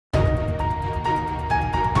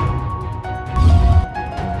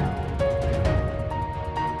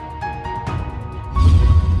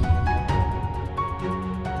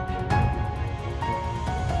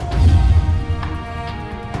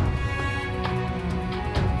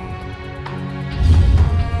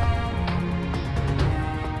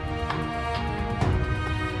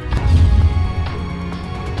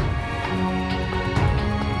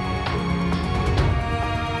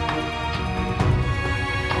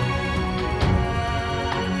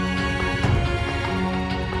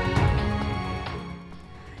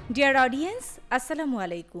Dear audience, Assalamu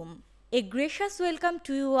alaikum. A gracious welcome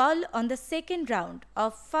to you all on the second round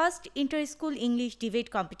of first inter-school English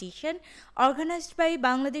debate competition organized by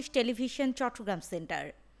Bangladesh Television Chattogram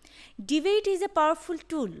Center. Debate is a powerful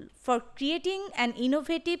tool for creating an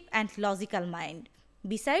innovative and logical mind.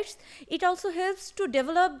 Besides, it also helps to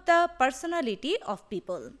develop the personality of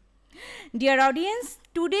people. Dear audience,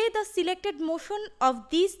 today the selected motion of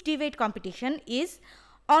this debate competition is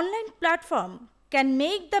online platform can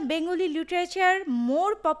make the Bengali literature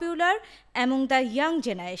more popular among the young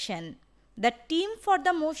generation. The team for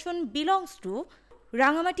the motion belongs to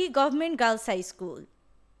Rangamati Government Girls High School.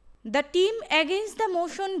 The team against the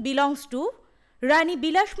motion belongs to Rani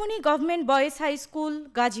Bilashmoni Government Boys High School,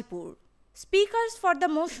 Gazipur. Speakers for the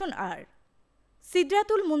motion are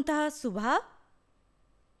Sidratul Muntaha Subha,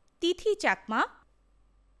 Tithi Chakma,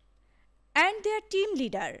 and their team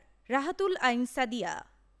leader Rahatul Ain Sadia.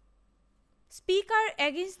 Speaker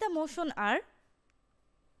against the motion are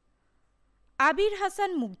Abir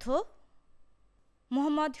Hassan Mugdho,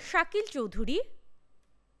 Muhammad Shakil Choudhury,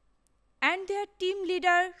 and their team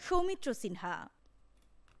leader Soumitra Sinha.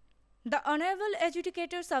 The honorable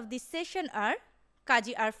adjudicators of this session are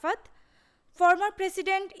Kaji Arfat, former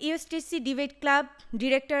President USTC Debate Club,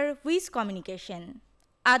 Director WIS Communication,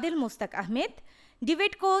 Adel Mostaq Ahmed,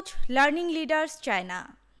 Debate Coach, Learning Leaders,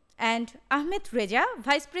 China, and Ahmed Reza,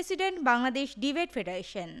 Vice President, Bangladesh Debate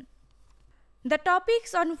Federation. The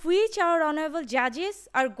topics on which our honorable judges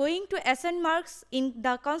are going to assign marks in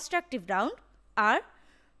the constructive round are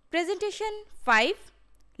Presentation 5,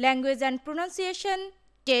 Language and Pronunciation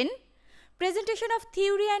 10, Presentation of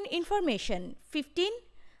Theory and Information 15,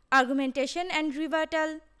 Argumentation and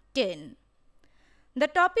Rebuttal 10. The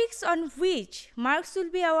topics on which marks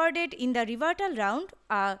will be awarded in the rebuttal round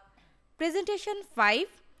are Presentation 5,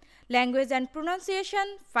 Language and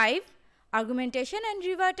Pronunciation 5, Argumentation and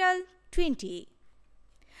Rebuttal 20.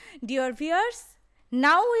 Dear viewers,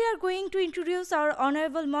 now we are going to introduce our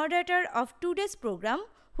honorable moderator of today's program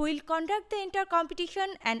who will conduct the entire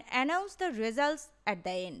competition and announce the results at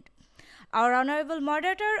the end. Our honorable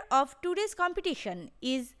moderator of today's competition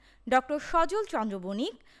is Dr. Sajol Chandra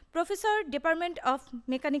Bonik, Professor, Department of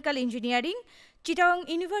Mechanical Engineering, Chittagong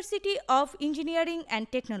University of Engineering and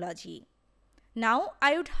Technology. Now,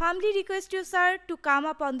 I would humbly request you, sir, to come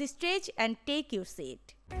up on the stage and take your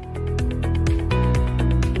seat.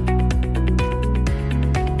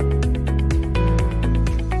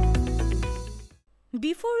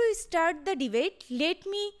 Before we start the debate, let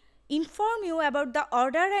me inform you about the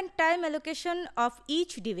order and time allocation of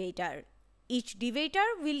each debater. Each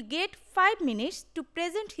debater will get 5 minutes to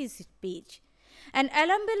present his speech. An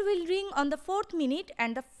alarm bell will ring on the 4th minute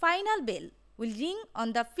and the final bell will ring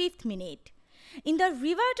on the 5th minute. In the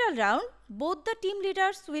rebuttal round, both the team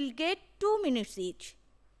leaders will get 2 minutes each.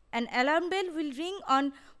 An alarm bell will ring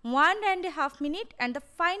on 1.5 minutes and the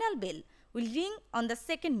final bell will ring on the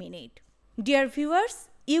 2nd minute. Dear viewers,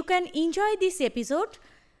 you can enjoy this episode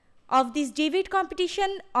of this debate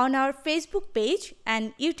competition on our Facebook page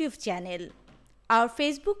and YouTube channel. Our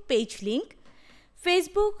Facebook page link,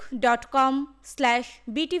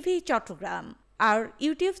 facebook.com/BTV Chattogram. Our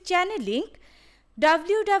YouTube channel link,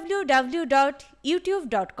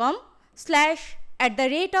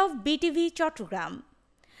 www.youtube.com/@BTV Chattogram.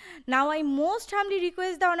 Now I most humbly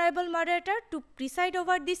request the honorable moderator to preside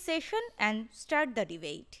over this session and start the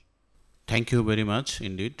debate. Thank you very much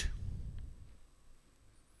indeed.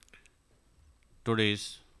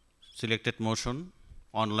 Today's selected motion,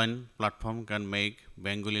 online platform can make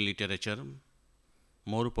Bengali literature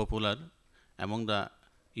more popular among the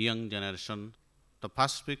young generation. The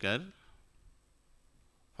first speaker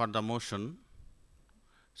for the motion,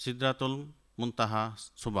 Sidratul Muntaha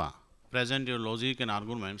Subha. Present your logic and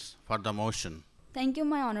arguments for the motion. Thank you,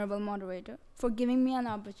 my honorable moderator, for giving me an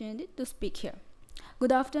opportunity to speak here.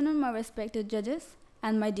 Good afternoon, my respected judges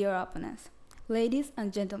and my dear opponents. Ladies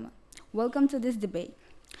and gentlemen, welcome to this debate.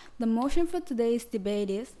 The motion for today's debate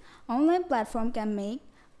is online platform can make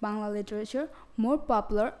Bangla literature more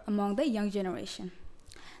popular among the young generation.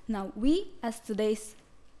 Now, we as today's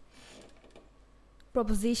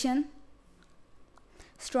proposition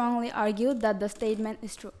strongly argue that the statement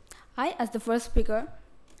is true. I, as the first speaker,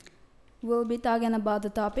 will be talking about the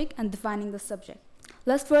topic and defining the subject.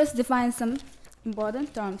 Let's first define some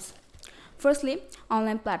important terms. Firstly,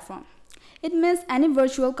 online platform. It means any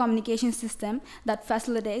virtual communication system that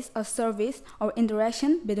facilitates a service or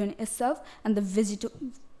interaction between itself and the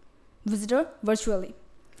visitor virtually.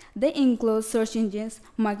 They include search engines,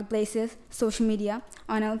 marketplaces, social media,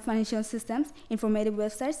 online financial systems, informative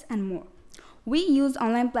websites, and more. We use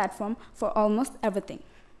online platform for almost everything.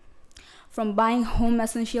 from buying home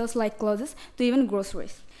essentials like clothes to even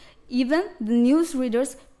groceries. Even the news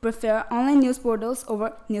readers prefer online news portals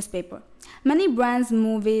over newspaper. Many brands,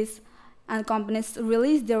 movies, and companies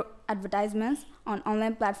release their advertisements on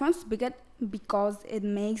online platforms because it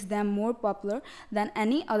makes them more popular than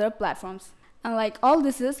any other platforms. And like all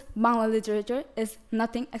this is, Bangla literature is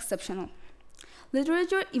nothing exceptional.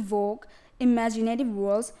 Literature evokes imaginative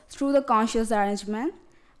worlds through the conscious arrangement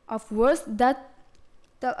of words that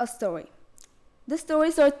tell a story. The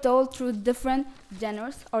stories are told through different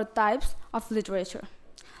genres or types of literature,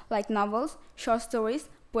 like novels, short stories,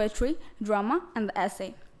 poetry, drama, and the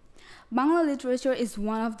essay. Bangla literature is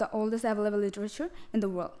one of the oldest available literature in the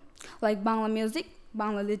world. Like Bangla music,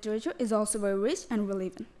 Bangla literature is also very rich and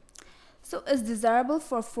relevant. So it's desirable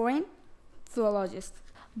for foreign philologists.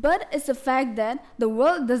 But it's a fact that the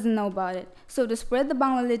world doesn't know about it. So to spread the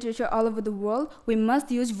Bangla literature all over the world, we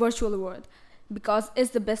must use virtual world because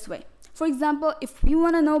it's the best way. For example, if we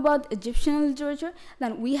want to know about Egyptian literature,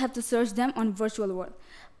 then we have to search them on virtual world.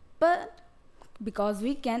 But because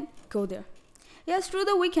we can't go there. Yes, true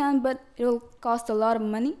that we can, but it will cost a lot of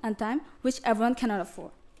money and time, which everyone cannot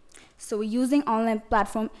afford. So using online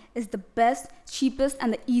platform is the best, cheapest,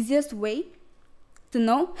 and the easiest way to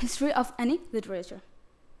know history of any literature.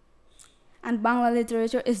 And Bangla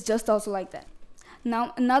literature is just also like that.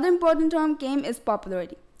 Now, another important term came is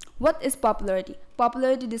popularity. What is popularity?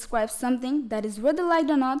 Popularity describes something that is whether liked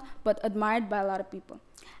or not, but admired by a lot of people.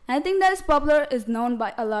 Anything that is popular is known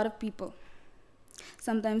by a lot of people.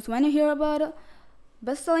 Sometimes when you hear about a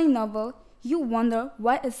best-selling novel, you wonder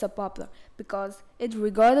why it's so popular, because it's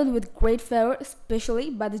regarded with great favor, especially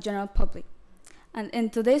by the general public. And in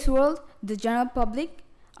today's world, the general public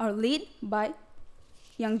are led by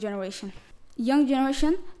young generation. Young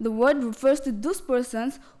generation, the word refers to those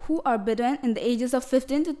persons who are between in the ages of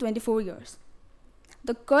 15 to 24 years.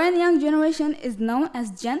 The current young generation is known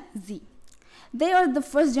as Gen Z. They are the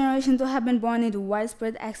first generation to have been born into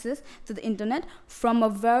widespread access to the internet from a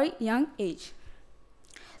very young age.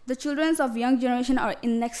 The children of young generation are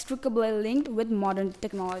inextricably linked with modern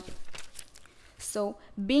technology. So,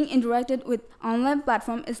 being interacted with online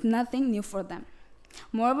platform is nothing new for them.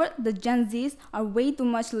 Moreover, the Gen Zs are way too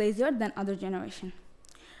much lazier than other generation.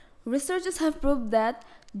 Researchers have proved that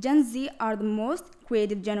Gen Z are the most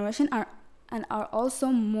creative generation and are also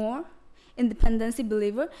more independency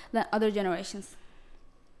believer than other generations.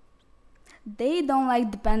 They don't like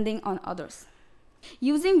depending on others.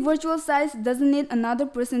 Using virtual sites doesn't need another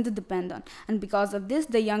person to depend on, and because of this,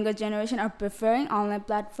 the younger generation are preferring online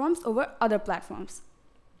platforms over other platforms.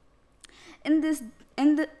 In this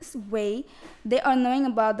way, they are knowing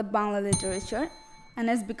about the Bangla literature and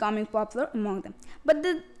is becoming popular among them. But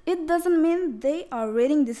it doesn't mean they are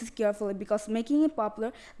reading this carefully, because making it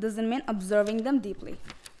popular doesn't mean observing them deeply.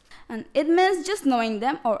 And it means just knowing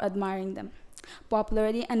them or admiring them.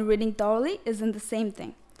 Popularity and reading thoroughly isn't the same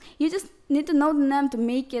thing. You just need to know them to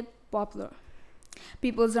make it popular.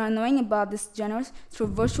 People are knowing about this genre through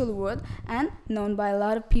virtual world, and known by a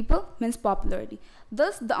lot of people means popularity.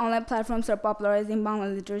 Thus, the online platforms are popularizing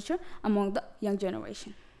Bangla literature among the young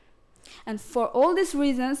generation. And for all these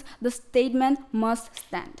reasons, the statement must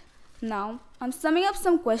stand. Now, I'm summing up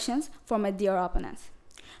some questions for my dear opponents.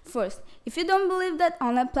 First, if you don't believe that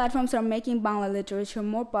online platforms are making Bangla literature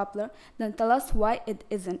more popular, then tell us why it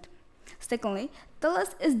isn't. Secondly, tell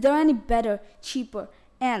us, is there any better, cheaper,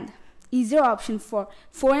 and easier option for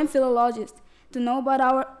foreign philologists to know about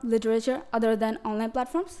our literature other than online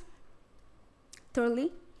platforms?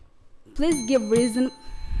 Thirdly, please give reason.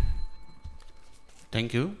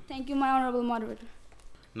 Thank you. Thank you, my honorable moderator.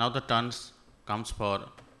 Now the turn comes for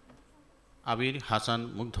Abir Hassan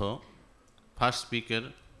Mugdho, first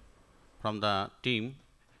speaker from the team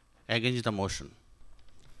against the motion.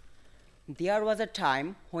 There was a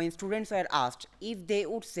time when students were asked if they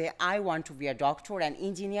would say, I want to be a doctor, an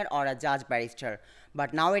engineer, or a judge barrister.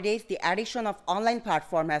 But nowadays, the addition of online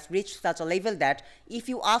platform has reached such a level that if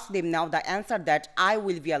you ask them now, the answer that I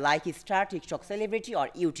will be a like star, TikTok celebrity, or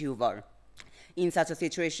YouTuber. In such a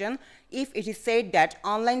situation, if it is said that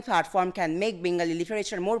online platform can make Bengali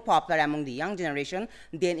literature more popular among the young generation,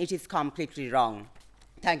 then it is completely wrong.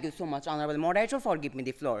 Thank you so much, Honorable Moderator, for giving me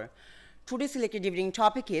the floor. Today's selected evening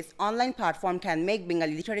topic is online platform can make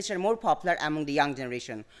Bengali literature more popular among the young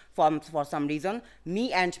generation. For some reason,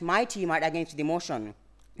 me and my team are against the motion.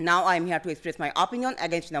 Now I am here to express my opinion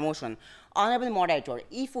against the motion. Honorable Moderator,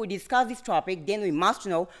 if we discuss this topic, then we must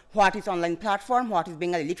know what is online platform, what is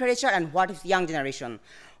Bengali literature, and what is young generation.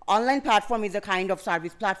 Online platform is a kind of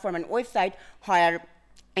service platform and website where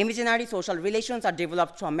Imaginary social relations are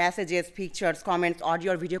developed from messages, pictures, comments,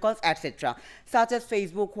 audio, video calls, etc., such as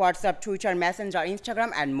Facebook, WhatsApp, Twitter, Messenger,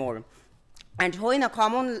 Instagram, and more. And when a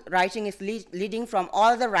common writing is leading from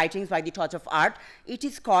all the writings by the touch of art, it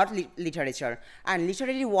is called literature. And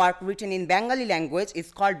literary work written in Bengali language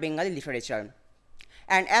is called Bengali literature.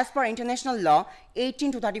 And as per international law,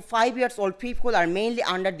 18 to 35 years old people are mainly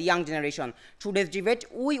under the young generation. Today's debate,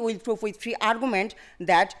 we will prove with 3 arguments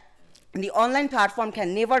that the online platform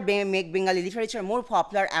can never make Bengali literature more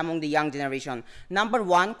popular among the young generation. Number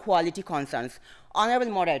 1, quality concerns.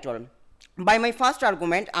 Honorable Moderator, by my first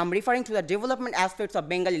argument, I am referring to the development aspects of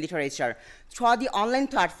Bengali literature. Through the online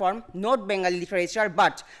platform, not Bengali literature,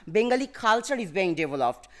 but Bengali culture is being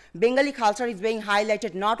developed. Bengali culture is being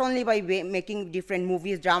highlighted not only by making different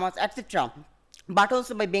movies, dramas, etc., but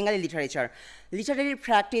also by Bengali literature. Literary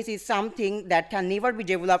practice is something that can never be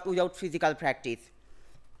developed without physical practice.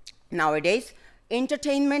 Nowadays,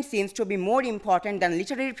 entertainment seems to be more important than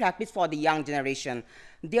literary practice for the young generation.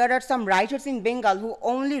 There are some writers in Bengal who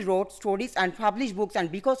only wrote stories and published books, and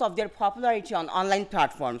because of their popularity on online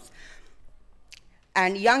platforms.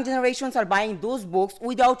 And young generations are buying those books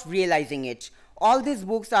without realizing it. All these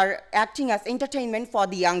books are acting as entertainment for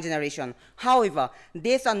the young generation. However,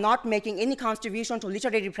 these are not making any contribution to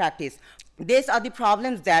literary practice. These are the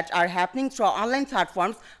problems that are happening through online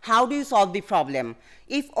platforms. How do you solve the problem?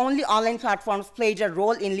 If only online platforms played a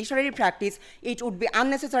role in literary practice, it would be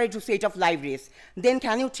unnecessary to set up libraries. Then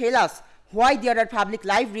can you tell us why there are public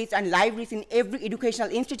libraries and libraries in every educational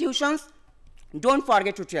institutions? Don't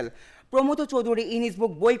forget to tell. Pramod Chaudhuri in his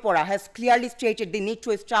book Boi Pora has clearly stated the need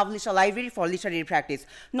to establish a library for literary practice,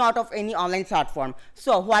 not of any online platform.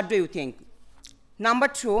 So what do you think? Number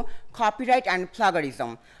 2, copyright and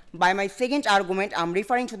plagiarism. By my second argument, I am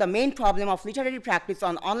referring to the main problem of literary practice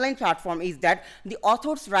on online platform is that the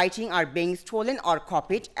author's writing are being stolen or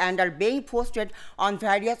copied and are being posted on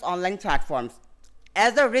various online platforms.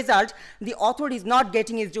 As a result, the author is not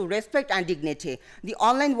getting his due respect and dignity. The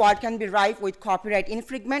online world can be rife with copyright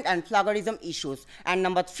infringement and plagiarism issues. And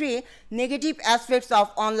number 3, negative aspects of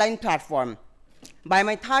online platform. By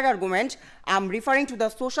my third argument, I am referring to the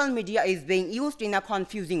social media is being used in a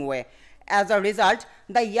confusing way. As a result,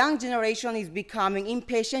 the young generation is becoming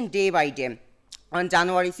impatient day by day. On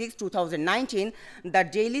January 6, 2019, the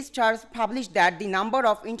Daily Stars published that the number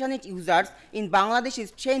of internet users in Bangladesh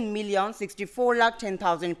is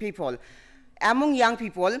 10,064,10,000 people. Among young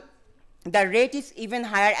people, the rate is even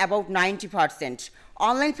higher, about 90%.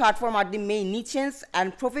 Online platforms are the main niches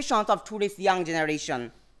and professions of today's young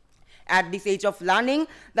generation. At this age of learning,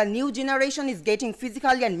 the new generation is getting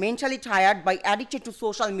physically and mentally tired by addicted to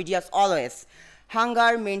social medias always.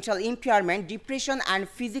 Hunger, mental impairment, depression, and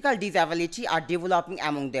physical disability are developing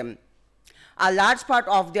among them. A large part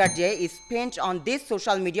of their day is spent on these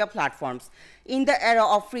social media platforms. In the era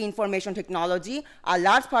of free information technology, a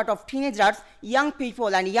large part of teenagers, young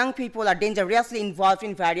people are dangerously involved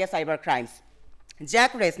in various cybercrimes.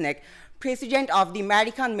 Jack Resnick, president of the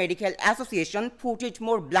American Medical Association, put it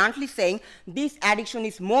more bluntly, saying this addiction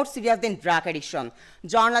is more serious than drug addiction.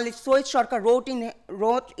 Journalist Sohit Sarkar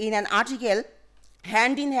wrote in an article,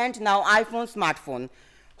 hand in hand now iPhone, smartphone.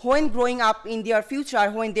 When growing up in their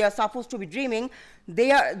future, when they are supposed to be dreaming,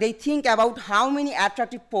 they think about how many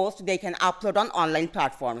attractive posts they can upload on online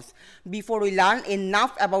platforms. Before we learn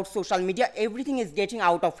enough about social media, everything is getting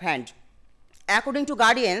out of hand. According to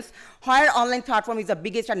Guardians, where online platform is the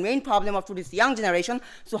biggest and main problem of today's young generation,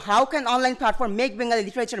 so how can online platform make Bengali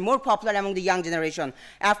literature more popular among the young generation?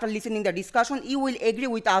 After listening to the discussion, you will agree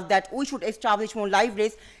with us that we should establish more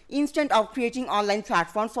libraries instead of creating online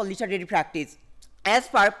platforms for literary practice. As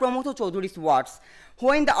per Pramod Chaudhuri's words,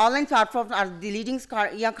 when the online platforms are the leading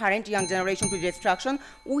current young generation to destruction,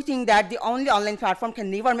 we think that the only online platform can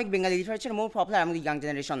never make Bengali literature more popular among the young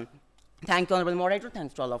generation. Thank you, Honorable Moderator.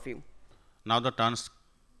 Thanks to all of you. Now the turn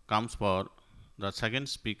comes for the second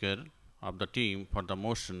speaker of the team for the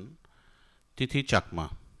motion, Tithi Chakma.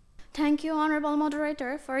 Thank you, Honorable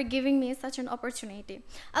Moderator, for giving me such an opportunity.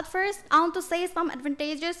 At first, I want to say some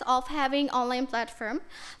advantages of having online platform.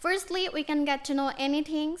 Firstly, we can get to know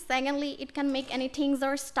anything. Secondly, it can make anything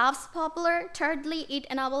or stuffs popular. Thirdly, it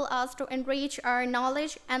enables us to enrich our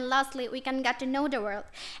knowledge. And lastly, we can get to know the world.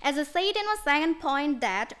 As I said in my second point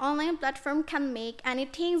that online platform can make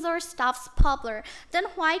anything or stuffs popular, then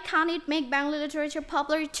why can't it make Bengali literature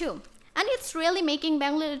popular too? And it's really making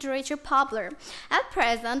Bengali literature popular. At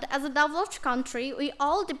present, as a developed country, we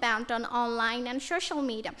all depend on online and social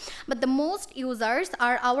media. But the most users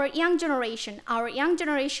are our young generation. Our young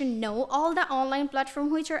generation know all the online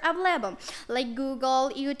platforms which are available, like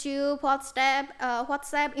Google, YouTube, WhatsApp,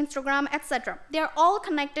 Instagram, etc. They are all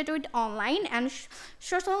connected with online and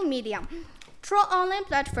social media. Through online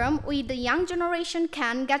platform, we the young generation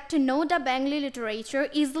can get to know the Bengali literature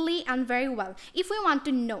easily and very well if we want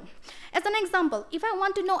to know. As an example, if I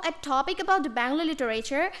want to know a topic about the Bengali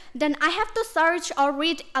literature, then I have to search or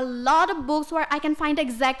read a lot of books where I can find the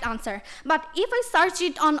exact answer. But if I search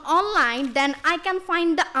it on online, then I can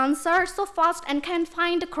find the answer so fast and can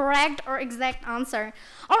find the correct or exact answer.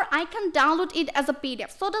 Or I can download it as a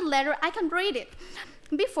PDF so that later I can read it.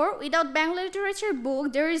 Before, without Bengali literature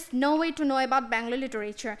book, there is no way to know about Bengali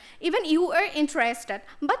literature. Even you are interested.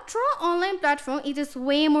 But through online platform, it is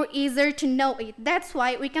way more easier to know it. That's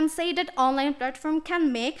why we can say that online platform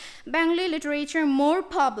can make Bengali literature more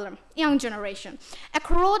popular. Young generation.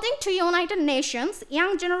 According to United Nations,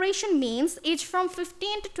 young generation means age from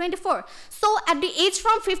 15 to 24. So at the age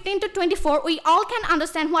from 15 to 24, we all can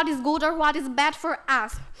understand what is good or what is bad for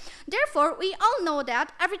us. Therefore, we all know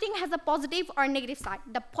that everything has a positive or negative side.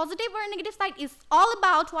 The positive or negative side is all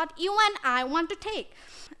about what you and I want to take.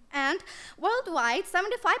 And worldwide,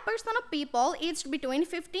 75% of people aged between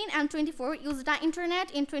 15 and 24 use the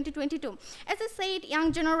internet in 2022. As I said,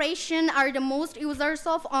 young generation are the most users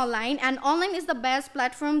of online, and online is the best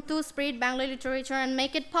platform to spread Bengali literature and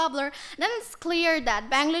make it popular. Then it's clear that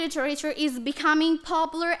Bengali literature is becoming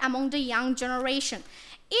popular among the young generation.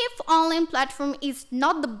 If online platform is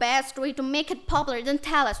not the best way to make it popular, then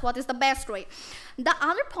tell us what is the best way. The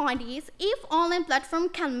other point is, if online platform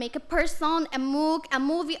can make a person, a MOOC, a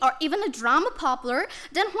movie, or even a drama popular,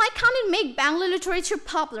 then why can't it make Bengali literature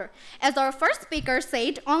popular? As our first speaker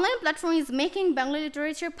said, online platform is making Bengali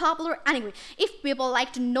literature popular anyway, if people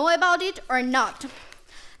like to know about it or not.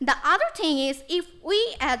 The other thing is, if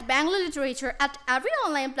we add Bengali literature at every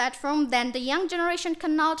online platform, then the young generation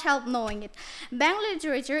cannot help knowing it. Bengali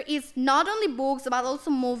literature is not only books but also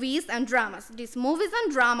movies and dramas. These movies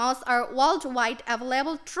and dramas are worldwide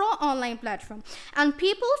available through online platform, and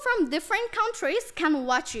people from different countries can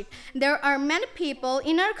watch it. There are many people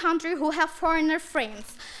in our country who have foreigner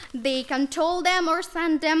friends. They can tell them or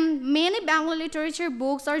send them many Bengali literature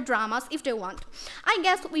books or dramas if they want. I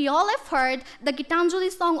guess we all have heard the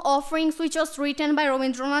Gitanjali song Offerings, which was written by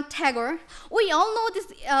Rabindranath Tagore. We all know this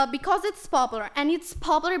because it's popular, and it's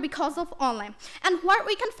popular because of online. And where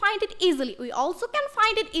we can find it easily, we also can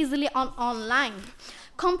find it easily on online.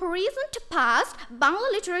 Comparison to past,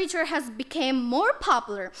 Bangla literature has become more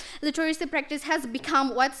popular. Literacy practice has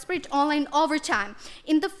become widespread online over time.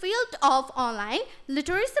 In the field of online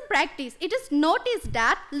literacy practice, it is noticed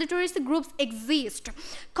that literacy groups exist.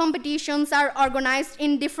 Competitions are organized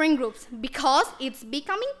in different groups because it's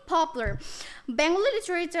becoming popular. Bengali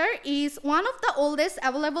literature is one of the oldest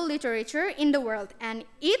available literature in the world, and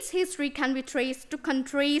its history can be traced to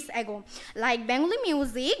centuries ago. Like Bengali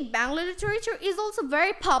music, Bengali literature is also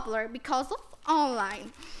very popular because of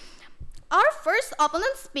online. Our first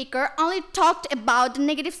opponent speaker only talked about the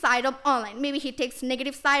negative side of online. Maybe he takes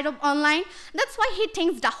negative side of online. That's why he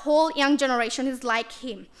thinks the whole young generation is like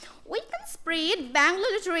him. We can spread Bangla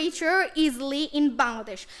literature easily in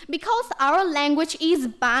Bangladesh because our language is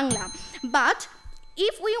Bangla. But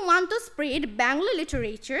if we want to spread Bangla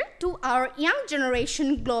literature to our young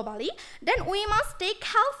generation globally, then we must take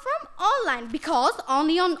help from online because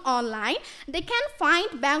only on online they can find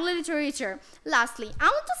Bangla literature. Lastly, I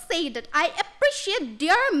want to say that I appreciate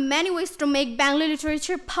there are many ways to make Bangla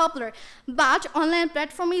literature popular, but online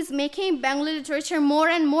platform is making Bangla literature more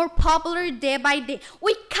and more popular day by day.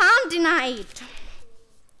 We can't deny it.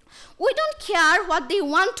 We don't care what they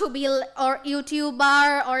want to be or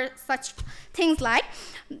YouTuber or such things like,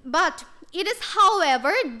 but it is,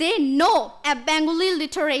 however, they know a Bengali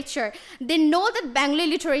literature. They know that Bengali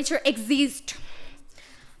literature exists.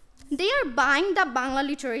 They are buying the Bangla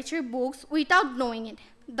literature books without knowing it.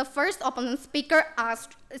 The first opponent speaker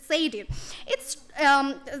said it.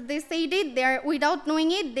 They said it there without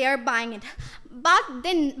knowing it. They are buying it, but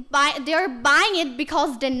they are buying it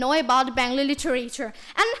because they know about Bengali literature.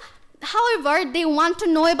 And however, they want to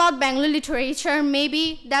know about Bengali literature.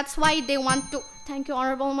 Maybe that's why they want to. Thank you,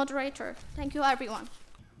 Honorable Moderator. Thank you, everyone.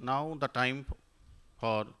 Now the time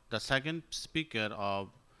for the second speaker of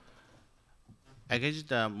against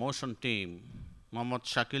the motion team, Mohammad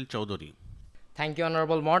Shakil Chowdhury. Thank you,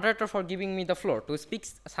 Honorable Moderator, for giving me the floor to speak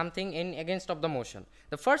something in against of the motion.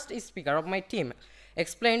 The first speaker of my team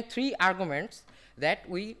explained 3 arguments that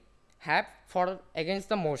we have for against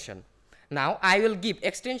the motion. Now I will give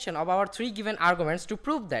extension of our 3 given arguments to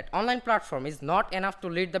prove that online platform is not enough to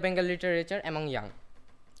lead the Bengali literature among young.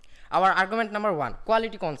 Our argument number 1,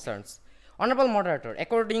 quality concerns. Honorable Moderator,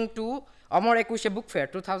 according to Amar Ekushe Book Fair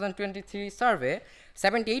 2023 survey,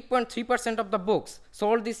 78.3% of the books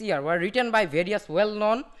sold this year were written by various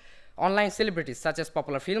well-known online celebrities such as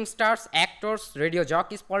popular film stars, actors, radio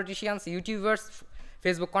jockeys, politicians, YouTubers,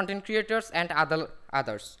 Facebook content creators, and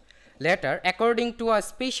others. Later, according to a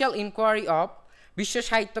special inquiry of Vishwa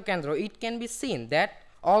Sahitya Kendra, it can be seen that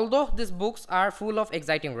although these books are full of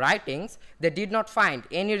exciting writings, they did not find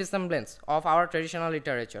any resemblance of our traditional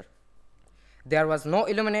literature. There was no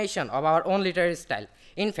illumination of our own literary style.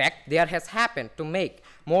 In fact, there has happened to make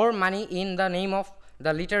more money in the name of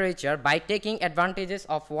the literature by taking advantages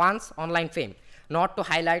of one's online fame, not to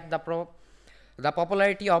highlight the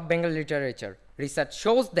popularity of Bengali literature. Research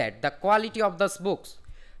shows that the quality of those books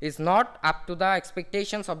is not up to the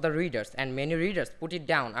expectations of the readers, and many readers put it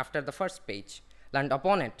down after the first page. Learned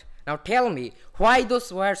opponent, now tell me why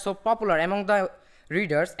those were so popular among the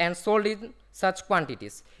readers and sold in such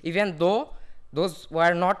quantities, even though those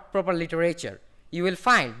were not proper literature. You will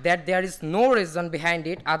find that there is no reason behind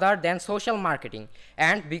it other than social marketing,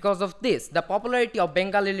 and because of this, the popularity of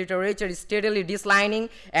Bengali literature is steadily declining,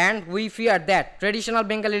 and we fear that traditional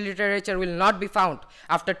Bengali literature will not be found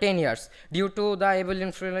after 10 years due to the evil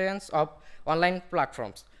influence of online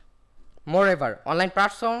platforms. Moreover, online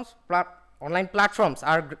platforms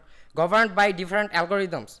are governed by different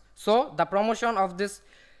algorithms, so the promotion of this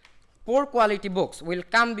poor quality books will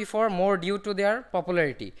come before more due to their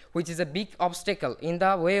popularity, which is a big obstacle in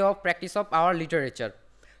the way of practice of our literature,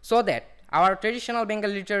 so that our traditional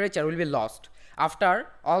Bengali literature will be lost. After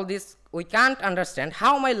all this, we can't understand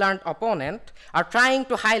how my learned opponent are trying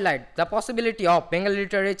to highlight the possibility of Bengali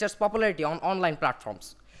literature's popularity on online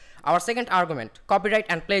platforms. Our second argument, copyright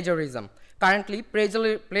and plagiarism. Currently,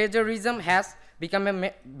 plagiarism has become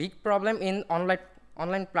a big problem in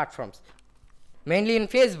online platforms, mainly in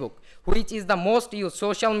Facebook, which is the most used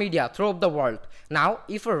social media throughout the world. Now,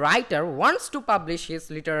 if a writer wants to publish his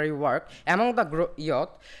literary work among the youth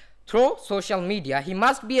through social media, he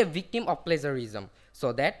must be a victim of plagiarism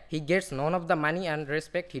so that he gets none of the money and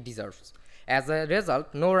respect he deserves. As a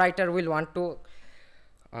result, no writer will want to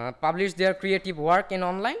publish their creative work in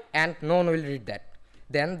online, and no one will read that.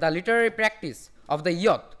 Then the literary practice of the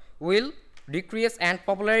youth will decrease and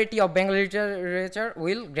popularity of Bengali literature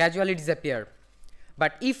will gradually disappear.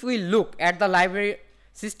 But if we look at the library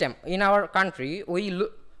system in our country, we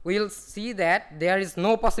will see that there is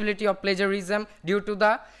no possibility of plagiarism due to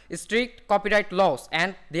the strict copyright laws,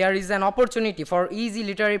 and there is an opportunity for easy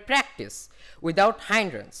literary practice without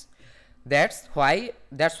hindrance. That's why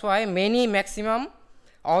many maximum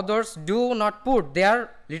authors do not put their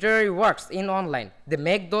literary works in online. They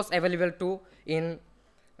make those available to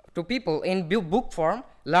people in book form.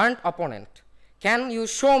 Learned opponent, can you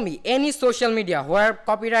show me any social media where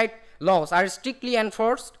copyright laws are strictly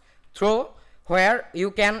enforced, through where you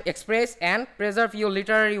can express and preserve your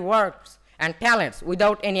literary works and talents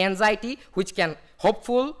without any anxiety, which can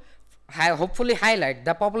hopefully highlight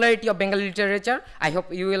the popularity of Bengali literature? I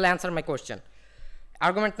hope you will answer my question.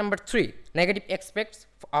 Argument number 3, negative aspects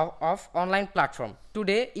of online platform.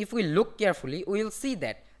 Today, if we look carefully, we will see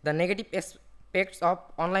that the negative aspects of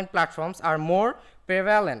online platforms are more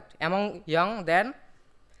prevalent among young than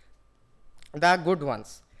the good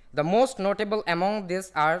ones. The most notable among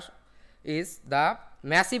these is the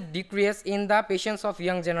massive decrease in the patience of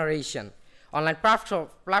young generation. Online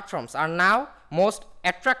platforms are now most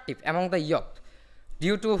attractive among the youth,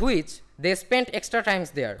 due to which they spend extra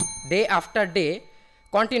times there. Day after day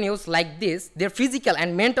continues like this, their physical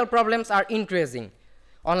and mental problems are increasing.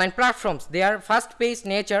 Online platforms, their fast-paced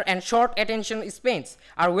nature and short attention spans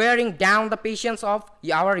are wearing down the patience of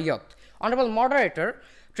our youth. Honorable Moderator,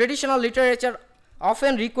 traditional literature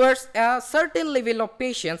often requires a certain level of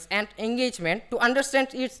patience and engagement to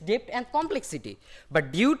understand its depth and complexity.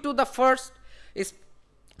 But due to the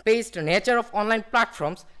fast-paced nature of online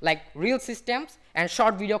platforms like reel systems and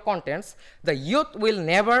short video contents, the youth will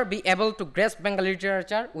never be able to grasp Bengali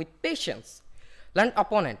literature with patience. Learned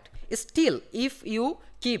opponent, still, if you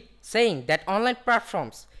keep saying that online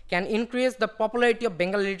platforms can increase the popularity of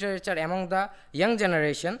Bengali literature among the young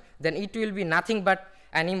generation, then it will be nothing but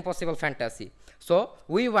an impossible fantasy. So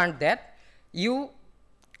we want that you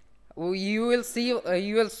will say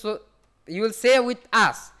with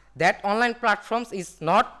us that online platforms is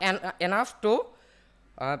not enough to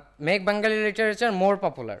make Bengali literature more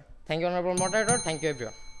popular. Thank you, Honorable Moderator. Thank you,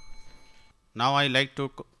 everyone. Now I like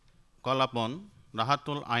to call upon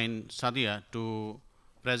Rahatul Ain Sadia to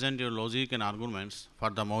present your logic and arguments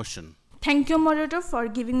for the motion. Thank you, moderator, for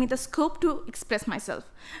giving me the scope to express myself.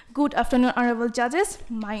 Good afternoon, honorable judges,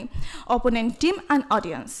 my opponent team, and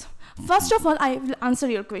audience. First of all, I will answer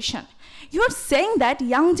your question. You are saying that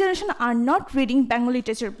young generation are not reading Bengali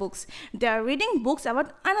literature books. They are reading books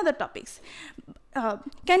about another topics.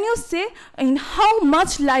 Can you say in how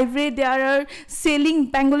much library they are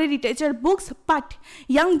selling Bengali literature books, but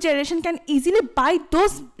young generation can easily buy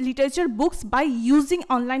those literature books by using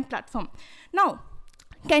online platform? Now,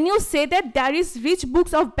 can you say that there is rich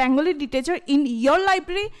books of Bengali literature in your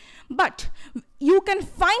library, but you can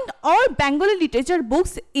find all Bengali literature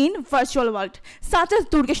books in virtual world, such as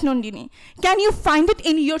Durgesh Nandini? Can you find it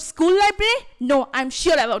in your school library? No, I'm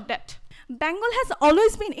sure about that. Bengal has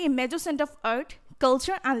always been a major center of art,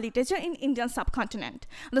 culture and literature in Indian subcontinent.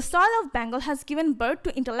 The soil of Bengal has given birth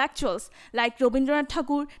to intellectuals like Rabindranath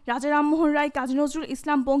Tagore, Raja Ram Mohan Rai, Kazi Nazrul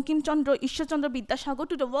Islam, Bankim Chandra, Ishwar Chandra Vidyasagar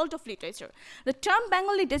to the world of literature. The term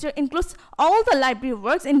Bengal literature includes all the library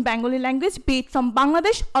works in Bengali language, be it from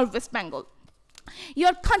Bangladesh or West Bengal. You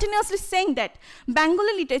are continuously saying that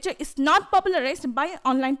Bengali literature is not popularized by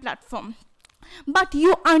online platform. But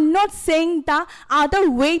you are not saying the other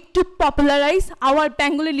way to popularize our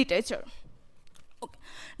Bengali literature.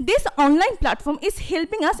 This online platform is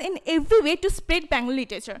helping us in every way to spread Bengali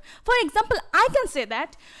literature. For example, I can say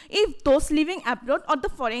that if those living abroad or the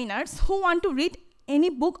foreigners who want to read any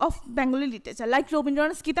book of Bengali literature like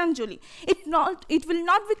Rabindranath's Gitanjali, it will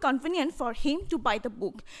not be convenient for him to buy the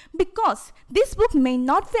book because this book may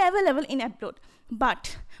not be available in abroad.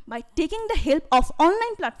 But by taking the help of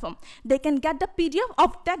online platform, they can get the PDF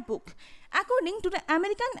of that book. According to the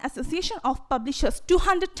American Association of Publishers,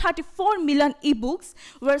 234 million ebooks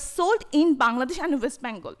were sold in Bangladesh and West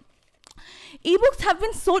Bengal. Ebooks have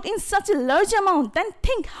been sold in such a large amount, then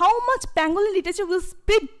think how much Bengali literature will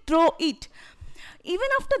spread through it. Even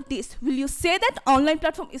after this, will you say that online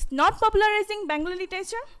platform is not popularizing Bengali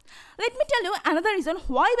literature? Let me tell you another reason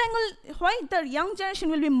why the young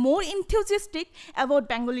generation will be more enthusiastic about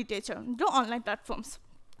Bengali literature through online platforms.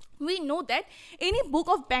 We know that any book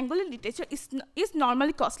of Bengali literature is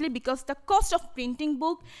normally costly because the cost of printing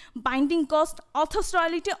book, binding cost, author's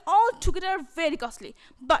royalty, all together are very costly.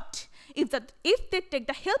 But if they take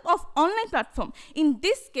the help of online platform, in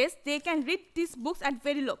this case, they can read these books at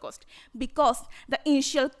very low cost because the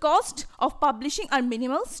initial cost of publishing are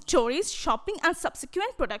minimal, stories, shopping, and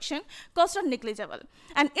subsequent production costs are negligible,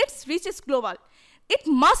 and its reach is global. It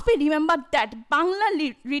must be remembered that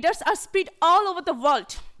Bangla readers are spread all over the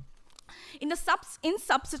world. In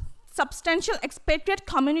substantial expatriate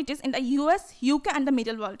communities in the US, UK, and the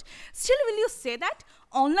Middle World. Still, will you say that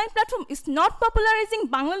online platform is not popularizing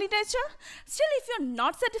Bangla literature? Still, if you are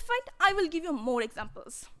not satisfied, I will give you more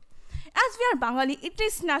examples. As we are Bengali, it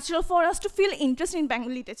is natural for us to feel interest in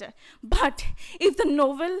Bengali literature. But if the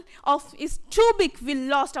novel is too big, we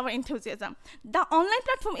lost our enthusiasm. The online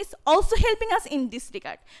platform is also helping us in this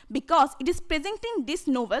regard because it is presenting this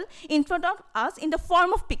novel in front of us in the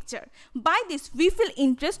form of picture. By this, we feel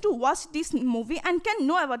interest to watch this movie and can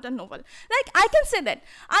know about the novel. Like I can say that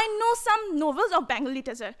I know some novels of Bengali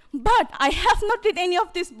literature, but I have not read any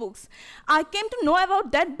of these books. I came to know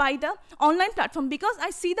about that by the online platform because I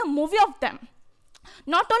see the movie of them.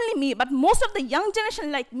 Not only me, but most of the young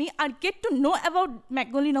generation like me are get to know about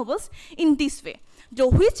Bengali novels in this way, through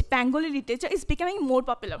which Bengali literature is becoming more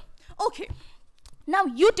popular. Okay, now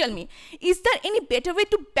you tell me, is there any better way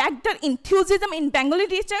to back their enthusiasm in Bengali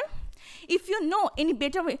literature? If you know any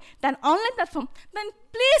better way than online platform, then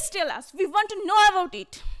please tell us. We want to know about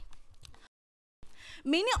it.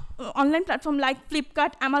 Many online platforms like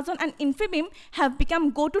Flipkart, Amazon, and Infibeam have become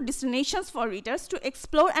go-to destinations for readers to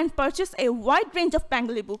explore and purchase a wide range of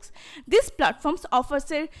Bengali books. These platforms offer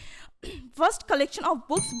a vast collection of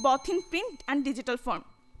books both in print and digital form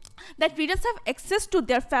that readers have access to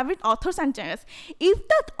their favorite authors and genres. If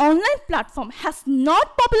that online platform has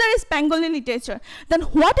not popularized Bengali literature, then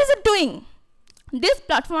what is it doing? These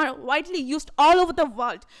platforms are widely used all over the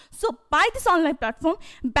world. So by this online platform,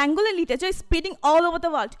 Bengali literature is spreading all over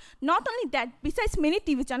the world. Not only that, besides many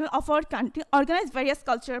TV channels of our country organize various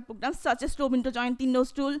cultural programs such as Robindra Jayanti,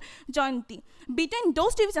 Nazrul Jayanti. Between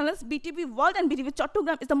those TV channels, BTV World and BTV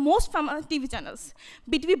Chattogram is the most famous TV channels.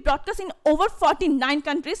 BTV broadcasts in over 49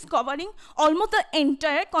 countries covering almost the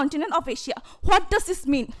entire continent of Asia. What does this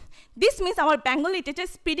mean? This means our Bengali literature is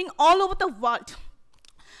spreading all over the world.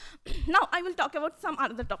 Now I will talk about some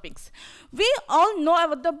other topics. We all know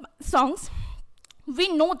about the songs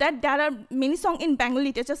We know that there are many songs in Bengali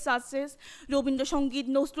literature such as Robindra Sangeet,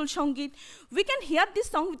 Nostul Sangeet. We can hear this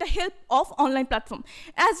song with the help of online platform.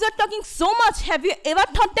 As we are talking so much, have you ever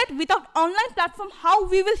thought that without online platform, how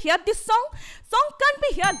we will hear this song? Song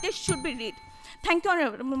can't be heard, this should be read. Thank you,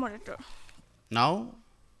 Honorable Moderator. Now,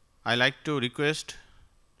 I like to request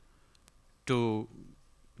to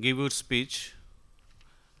give your speech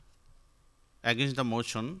against the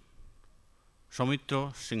motion,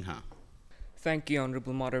 Soumitra Sinha. Thank you,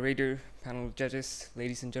 Honorable Moderator, panel judges,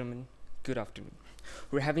 ladies and gentlemen, good afternoon.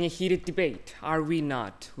 We're having a heated debate, are we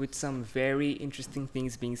not, with some very interesting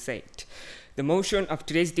things being said. The motion of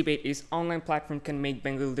today's debate is online platform can make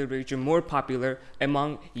Bengali literature more popular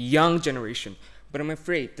among young generation. But I'm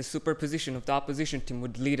afraid the superposition of the opposition team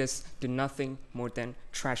would lead us to nothing more than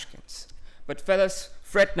trash cans. But fellas,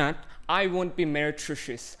 fret not, I won't be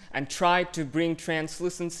meretricious and try to bring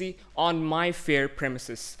translucency on my fair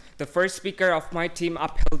premises. The first speaker of my team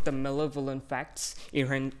upheld the malevolent facts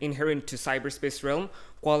inherent to cyberspace realm,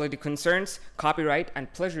 quality concerns, copyright,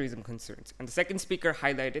 and plagiarism concerns. And the second speaker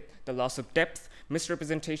highlighted the loss of depth,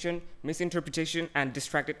 misrepresentation, misinterpretation, and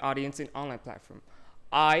distracted audience in online platform.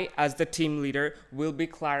 I, as the team leader, will be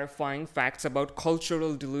clarifying facts about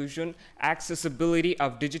cultural delusion, accessibility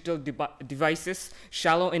of digital devices,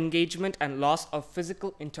 shallow engagement, and loss of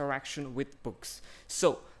physical interaction with books.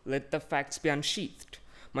 So, let the facts be unsheathed.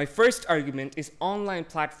 My first argument is online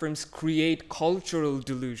platforms create cultural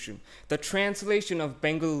delusion. The translation of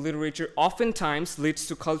Bengali literature oftentimes leads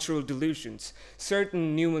to cultural delusions.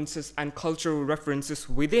 Certain nuances and cultural references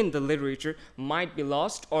within the literature might be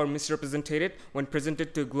lost or misrepresented when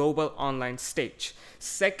presented to a global online stage.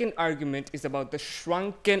 Second argument is about the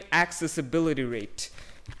shrunken accessibility rate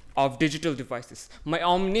of digital devices. My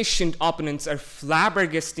omniscient opponents are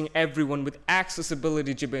flabbergasting everyone with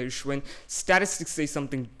accessibility gibberish when statistics say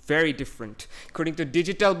something very different. According to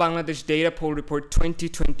Digital Bangladesh Data Poll Report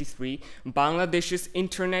 2023, Bangladesh's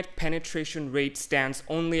internet penetration rate stands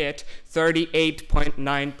only at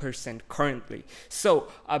 38.9% currently. So,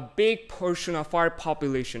 a big portion of our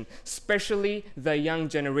population, especially the young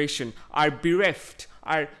generation, are bereft,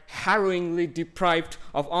 are harrowingly deprived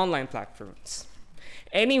of online platforms.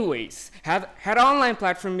 Anyways, had online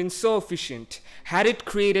platform been so efficient, had it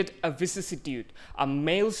created a vicissitude, a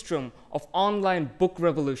maelstrom of online book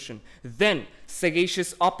revolution, then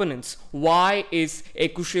sagacious opponents, why is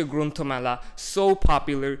Ekushe Gronthamela so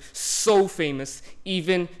popular, so famous,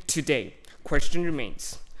 even today? Question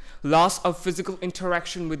remains. Loss of physical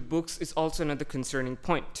interaction with books is also another concerning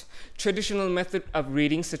point. Traditional method of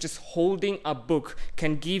reading, such as holding a book,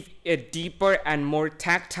 can give a deeper and more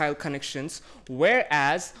tactile connections,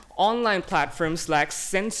 whereas online platforms lack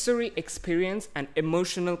sensory experience and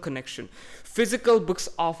emotional connection. Physical books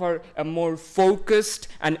offer a more focused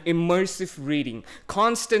and immersive reading.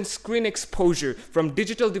 Constant screen exposure from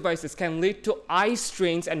digital devices can lead to eye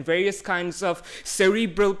strains and various kinds of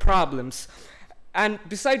cerebral problems. And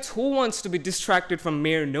besides, who wants to be distracted from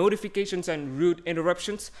mere notifications and rude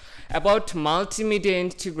interruptions? About multimedia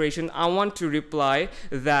integration, I want to reply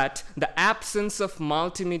that the absence of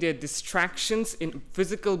multimedia distractions in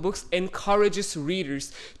physical books encourages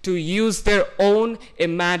readers to use their own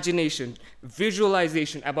imagination,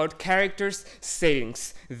 visualization about characters'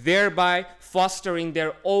 settings, thereby fostering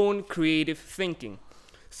their own creative thinking.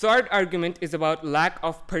 Third argument is about lack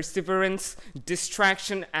of perseverance,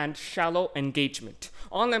 distraction, and shallow engagement.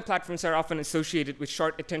 Online platforms are often associated with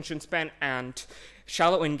short attention span and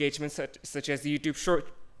shallow engagement such as YouTube Short,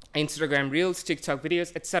 Instagram Reels, TikTok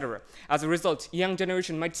videos, etc. As a result, young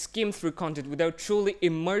generation might skim through content without truly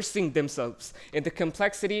immersing themselves in the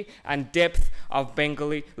complexity and depth of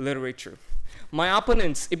Bengali literature. My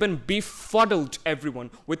opponents even befuddled everyone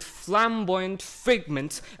with flamboyant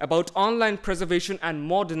figments about online preservation and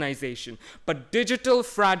modernization. But digital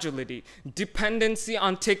fragility, dependency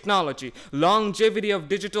on technology, longevity of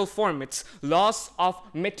digital formats, loss of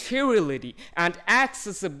materiality, and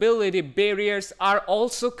accessibility barriers are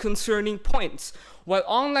also concerning points. While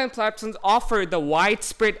online platforms offer the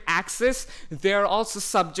widespread access, they are also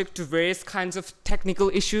subject to various kinds of technical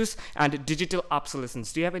issues and digital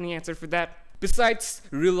obsolescence. Do you have any answer for that? Besides,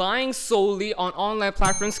 relying solely on online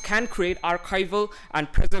platforms can create archival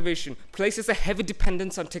and preservation, places a heavy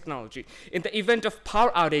dependence on technology. In the event of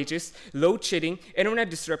power outages, load shedding,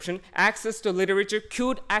 internet disruption, access to literature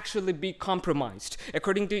could actually be compromised.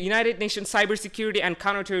 According to United Nations Cybersecurity and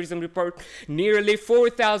Counterterrorism Report, nearly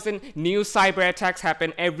 4,000 new cyber attacks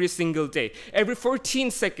happen every single day. Every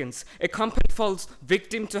 14 seconds, a company falls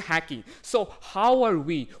victim to hacking. So how are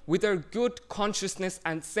we, with our good consciousness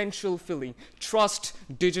and sensual feeling, trust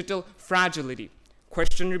digital fragility?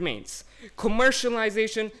 Question remains.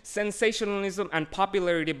 Commercialization, sensationalism, and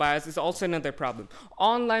popularity bias is also another problem.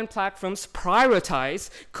 Online platforms prioritize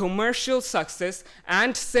commercial success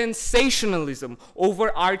and sensationalism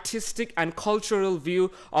over artistic and cultural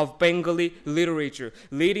view of Bengali literature,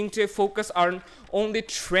 leading to a focus on only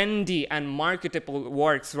trendy and marketable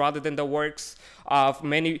works rather than the works of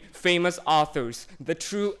many famous authors, the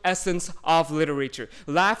true essence of literature.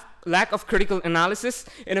 Lack of critical analysis.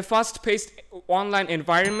 In a fast-paced online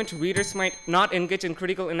environment, readers might not engage in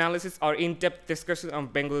critical analysis or in-depth discussion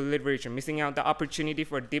of Bengali literature, missing out the opportunity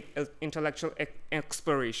for deep intellectual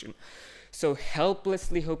exploration. So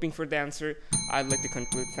helplessly hoping for the answer, I'd like to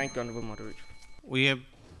conclude. Thank you, Honorable Moderator. We have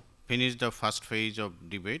finished the first phase of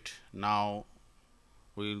debate. Now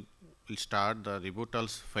we'll start the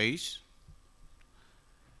rebuttals phase.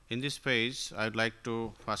 In this phase, I would like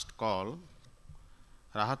to first call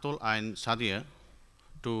Rahatul and Sadia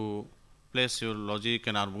to place your logic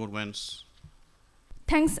and arguments.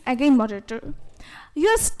 Thanks again, moderator. You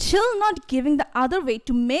are still not giving the other way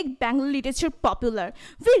to make Bengali literature popular.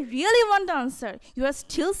 We really want the answer. You are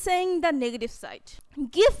still saying the negative side.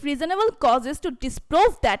 Give reasonable causes to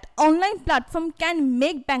disprove that online platform can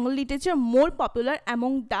make Bengali literature more popular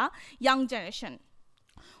among the young generation.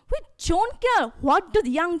 We don't care what the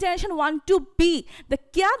young generation want to be. They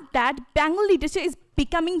care that Bengali literature is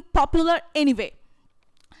becoming popular anyway.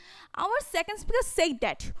 Our second speaker said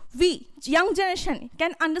that we, young generation,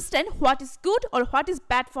 can understand what is good or what is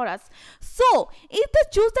bad for us. So, if they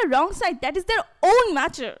choose the wrong side, that is their own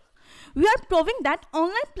matter. We are proving that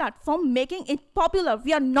online platform making it popular.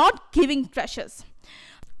 We are not giving treasures.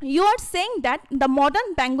 You are saying that the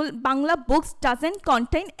modern Bangla books doesn't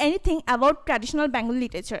contain anything about traditional Bengali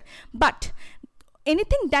literature, but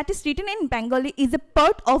anything that is written in Bengali is a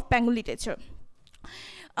part of Bengali literature.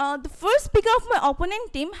 The first speaker of my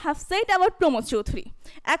opponent team have said about Pramod Chaudhary.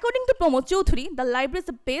 According to Pramod Chaudhary, the library is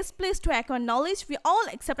the best place to acquire knowledge. We all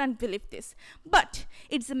accept and believe this. But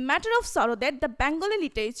it's a matter of sorrow that the Bengali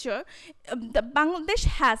literature, the Bangladesh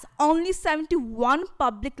has only 71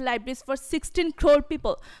 public libraries for 16 crore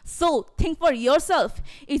people. So think for yourself.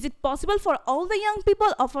 Is it possible for all the young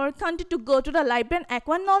people of our country to go to the library and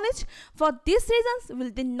acquire knowledge? For these reasons, will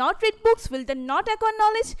they not read books? Will they not acquire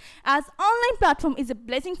knowledge? As online platform is a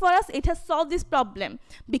blessing for us, it has solved this problem,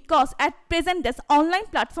 because at present this online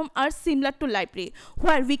platform are similar to library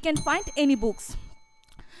where we can find any books.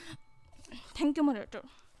 Thank you, moderator.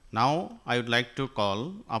 Now I would like to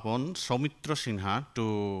call upon Soumitra Sinha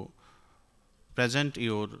to present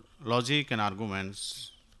your logic and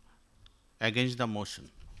arguments against the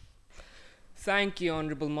motion. Thank you,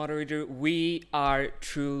 Honorable Moderator. We are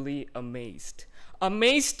truly amazed.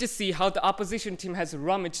 Amazed to see how the opposition team has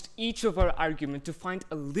rummaged each of our arguments to find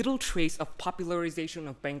a little trace of popularization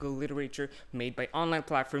of Bengali literature made by online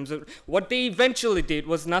platforms. What they eventually did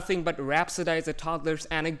was nothing but rhapsodize a toddler's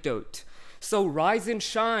anecdote. So rise and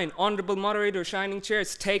shine, Honorable Moderator, shining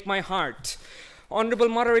chairs, take my heart. Honorable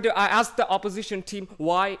Moderator, I asked the opposition team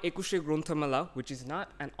why Ekushe Gronthamela, which is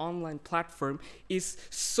not an online platform, is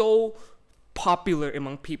so popular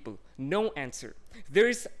among people. No answer. There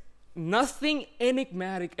is nothing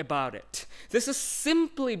enigmatic about it. This is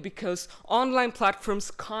simply because online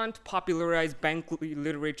platforms can't popularize Bengali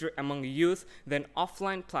literature among youth than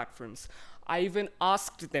offline platforms. I even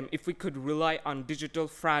asked them if we could rely on digital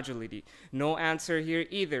fragility. No answer here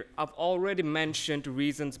either. I've already mentioned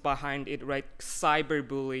reasons behind it, right?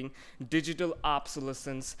 Cyberbullying, digital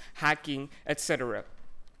obsolescence, hacking, etc.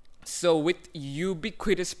 So with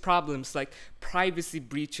ubiquitous problems like privacy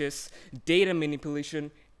breaches, data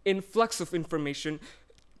manipulation, influx of information,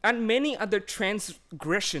 and many other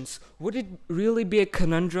transgressions, would it really be a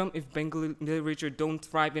conundrum if Bengali literature don't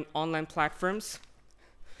thrive in online platforms?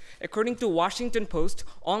 According to Washington Post,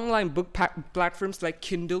 online book platforms like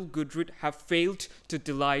Kindle, Goodreads have failed to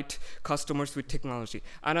delight customers with technology.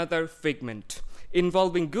 Another figment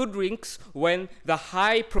involving Goodreads when the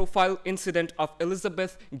high-profile incident of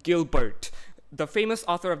Elizabeth Gilbert, the famous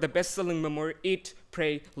author of the best-selling memoir Eat,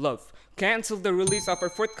 Pray, Love, canceled the release of her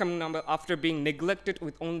forthcoming novel after being neglected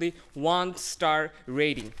with only 1-star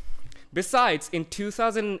rating. Besides, in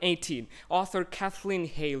 2018, author Kathleen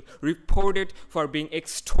Hale reported for being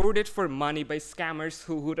extorted for money by scammers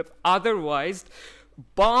who would have otherwise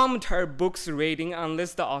bombed her books rating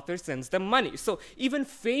unless the author sends them money. So even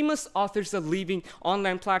famous authors are leaving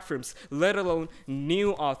online platforms, let alone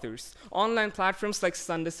new authors. Online platforms like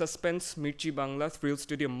Sunday Suspense, Mirchi Bangla, Thrill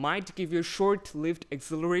Studio might give you short-lived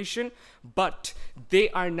exhilaration, but they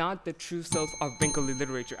are not the true self of Bengali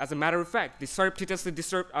literature. As a matter of fact, they surreptitiously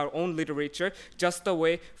disturb our own literature, just the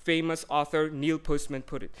way famous author Neil Postman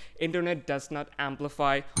put it. Internet does not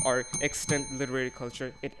amplify or extend literary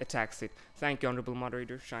culture, it attacks it. Thank you, Honorable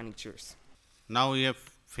Moderator. Shining cheers. Now we have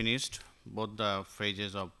finished both the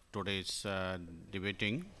phases of today's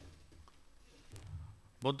debating.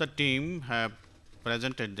 Both the team have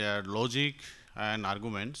presented their logic and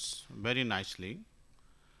arguments very nicely.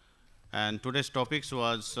 And today's topics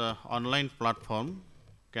was online platform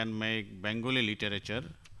can make Bengali literature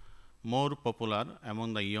more popular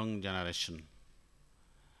among the young generation.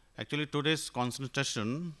 Actually, today's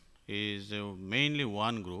concentration is mainly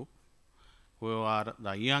one group, who are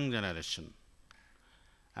the young generation.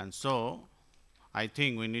 And so, I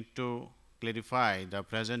think we need to clarify the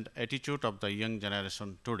present attitude of the young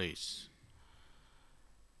generation today.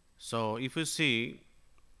 So, if you see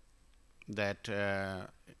that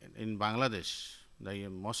in Bangladesh,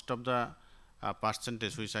 most of the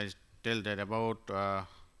percentage which I tell that about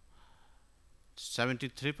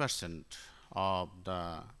 73% of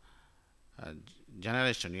the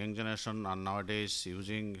young generation are nowadays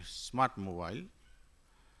using smart mobile.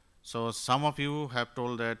 So some of you have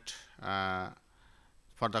told that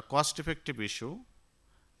for the cost effective issue,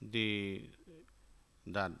 the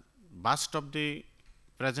bust of the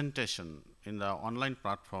presentation in the online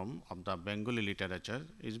platform of the Bengali literature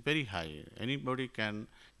is very high. Anybody can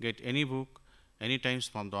get any book anytime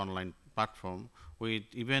from the online platform with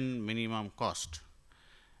even minimum cost.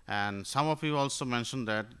 And some of you also mentioned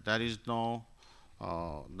that there is no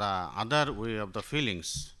the other way of the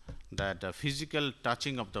feelings, that the physical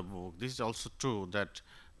touching of the book. This is also true, that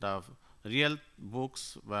the real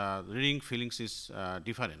books reading feelings is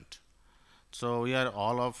different. So we are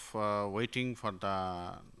all of waiting for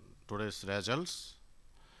the today's results,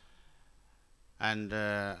 and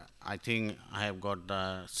I think I have got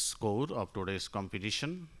the score of today's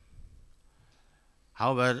competition.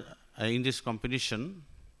 However, in this competition,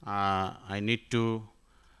 I need to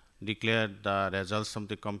declare the results of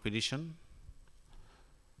the competition.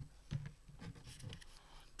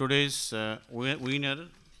 Today's winner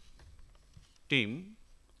team,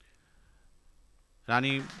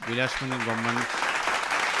 Rani Bilashmoni Government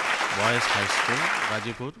Boys High School,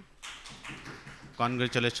 Gazipur.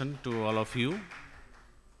 Congratulations to all of you.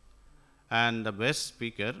 And the best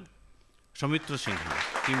speaker, Soumitra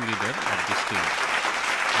Sinha, team leader of this team.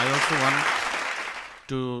 I also want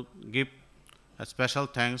to give a special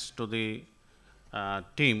thanks to the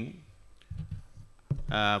team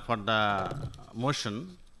for the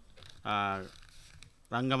motion,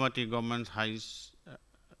 Rangamati Government High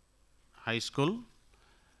School,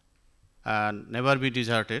 never be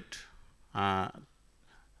deserted.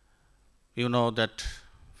 You know that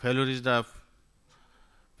failure is the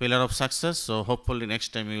pillar of success, so hopefully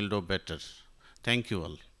next time you will do better. Thank you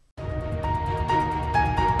all.